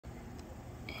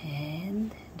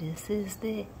this is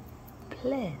the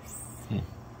place.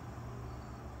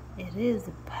 It is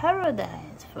a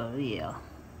paradise for real.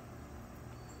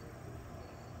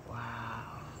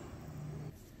 Wow.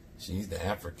 She's the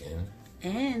African.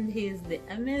 And he's the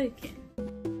American.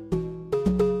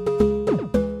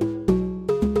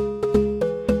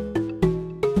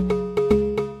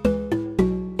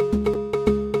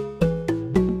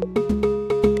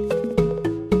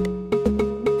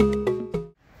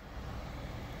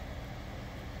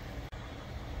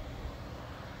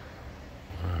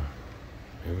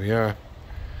 Here we are.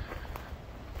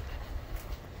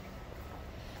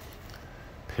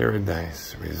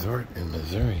 Paradise Resort in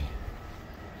Missouri.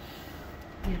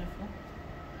 Beautiful.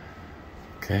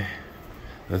 Okay,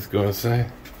 let's go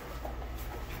outside.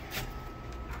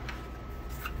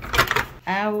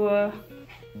 Our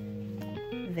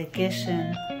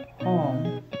vacation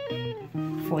home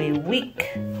for a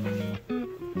week.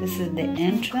 This is the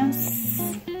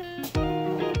entrance,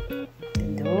 the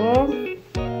door.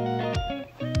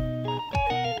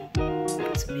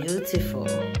 It's beautiful.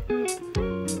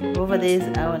 Over there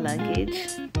is our luggage.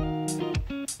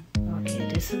 Okay,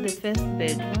 this is the first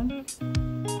bedroom.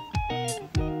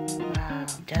 Wow,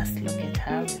 just look at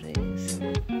how it is.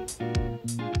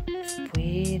 It's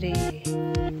pretty.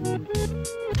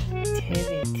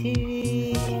 TV.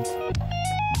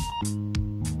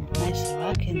 Nice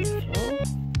rock in the floor.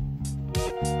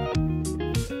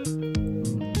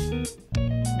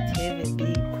 Have a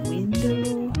big window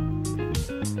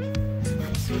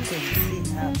so you can see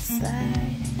outside.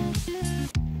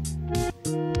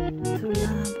 Two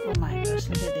lamps. Oh my gosh,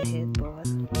 look at the headboard.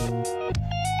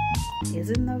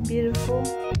 Isn't that beautiful?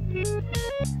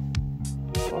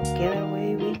 For getaway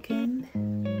weekend.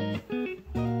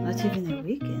 Not even a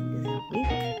weekend, it's a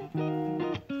week.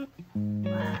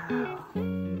 Wow.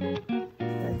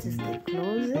 That is the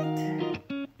closet.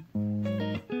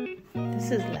 This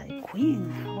is like queen,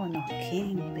 oh no,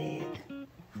 king bed.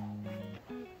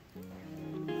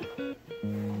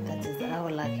 That is our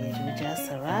luggage. We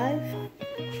just arrived.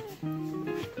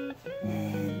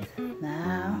 And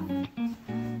now,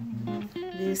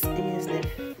 this is the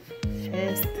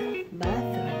first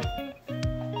bathroom.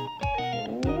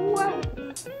 Wow!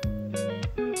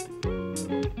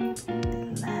 The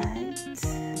lights,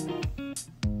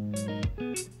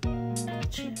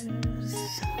 chairs,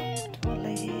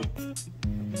 toilet,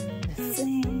 the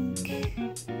sink.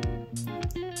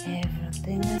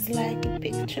 Everything is like a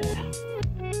picture.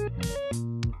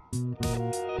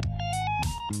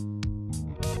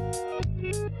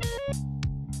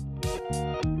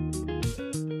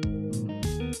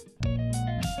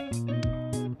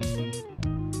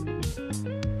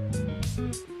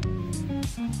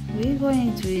 We're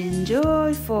going to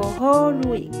enjoy for a whole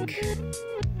week.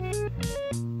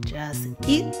 Just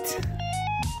eat,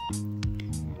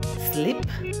 sleep.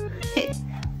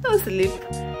 No sleep.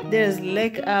 There's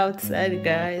lake outside,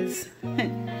 guys.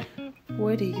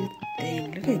 What do you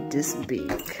think? Look at this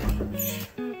big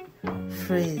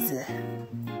freezer.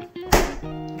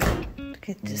 Look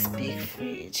at this big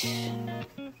fridge.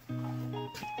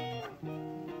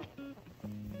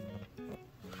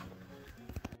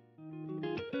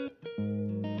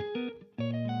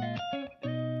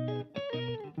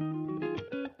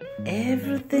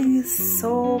 Everything is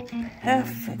so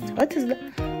perfect. What is that?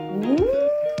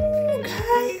 Ooh,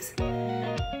 guys.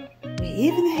 We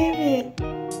even have a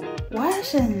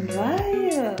wash and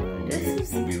dryer. We'll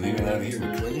be leaving out here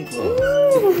with clean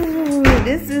clothes. Ooh,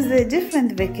 this is a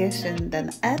different vacation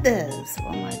than others.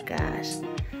 Oh my gosh.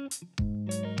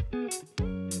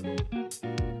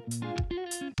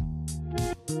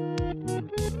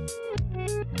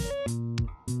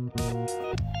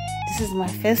 This is my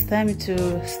first time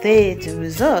to stay at a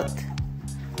resort.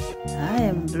 I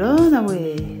am blown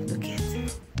away. Look at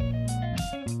it.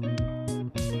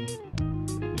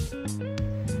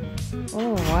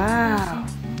 Oh wow.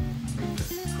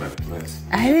 This is quite a place.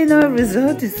 I didn't know a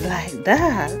resort is like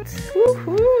that.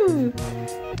 Woohoo!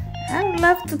 I would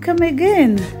love to come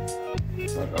again.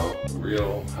 It's like a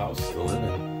real house to live in.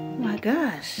 Oh my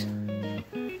gosh.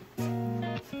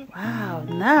 Wow,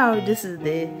 now this is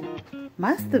the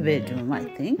master bedroom, I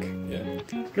think. Yeah.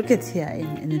 Look at here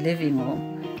in the living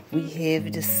room. We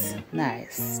have this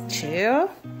nice chair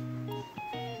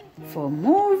for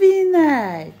movie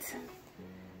night.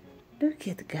 Look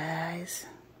at guys.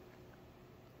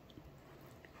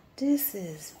 This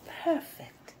is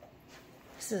perfect.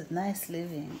 This is a nice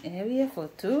living area for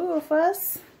two of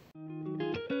us.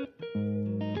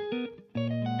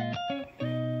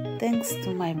 Thanks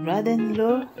to my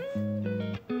brother-in-law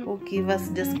who gave us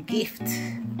this gift.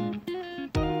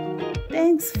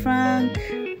 Thanks, Frank.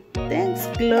 Thanks,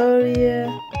 Gloria.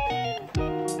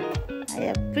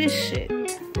 appreciate.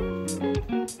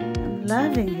 I'm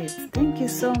loving it. Thank you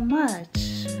so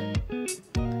much.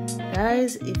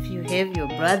 Guys, if you have your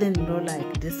brother-in-law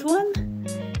like this one,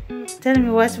 tell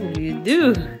me what will you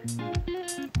do?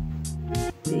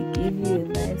 They give you a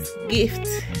nice gift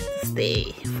to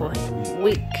stay for a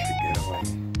week.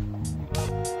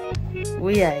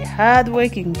 We are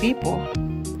hard-working people.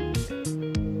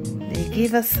 They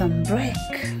give us some break.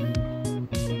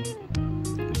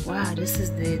 Wow, this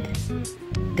is the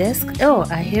desk. Oh,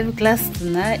 I have class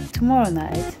tomorrow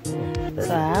night.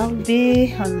 So I'll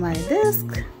be on my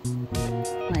desk.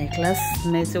 My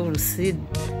classmates will see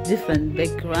different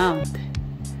background.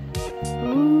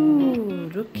 Ooh,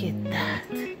 look at that.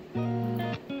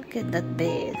 Look at that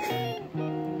bed.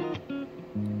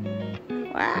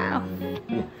 Wow.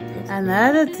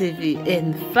 Another TV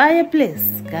and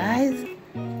fireplace, guys.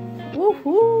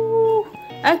 Woohoo!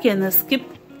 I can skip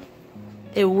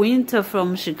a winter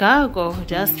from Chicago.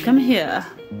 Just come here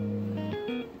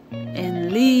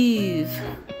and leave.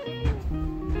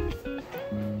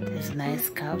 There's a nice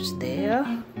couch there.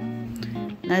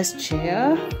 Nice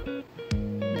chair.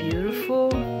 Beautiful.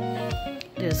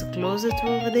 There's a closet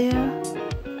over there.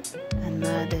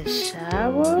 Another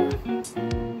shower.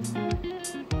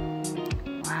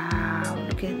 Wow,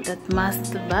 look at that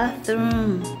master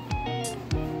bathroom.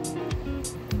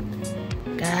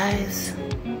 Guys,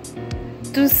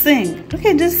 to sink. Look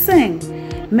at this sink.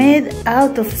 Made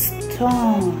out of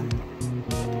stone.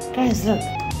 Guys, look.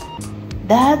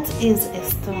 That is a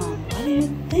stone. What do you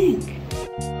think?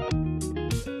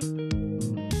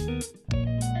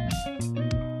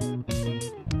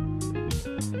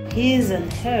 His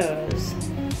and hers.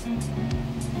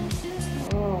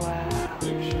 Oh wow.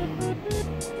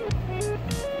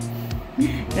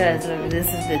 Guys, look, this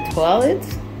is the toilet.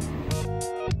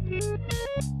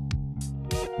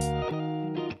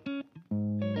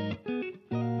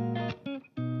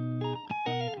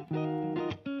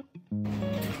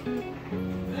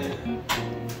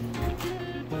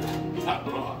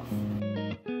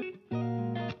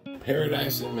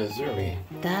 Paradise in Missouri.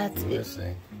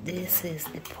 This is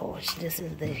the porch. This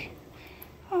is the...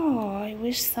 Oh, I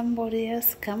wish somebody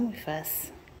else come with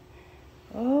us.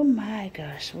 Oh my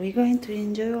gosh, we're going to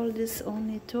enjoy all this,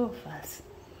 only two of us.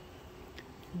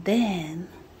 Then,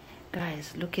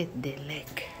 guys, look at the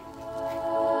lake.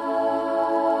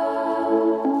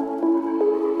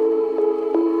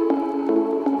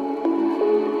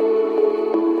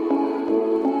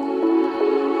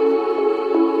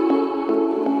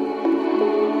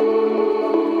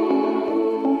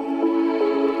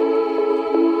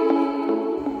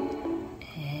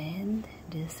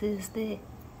 This is the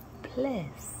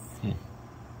place.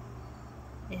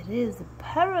 It is a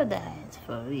paradise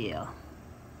for real.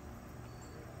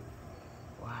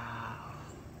 Wow.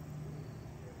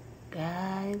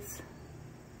 Guys,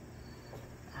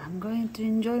 I'm going to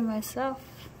enjoy myself.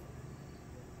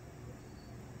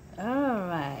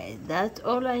 Alright, that's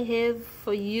all I have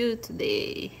for you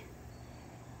today.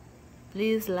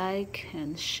 Please like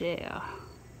and share.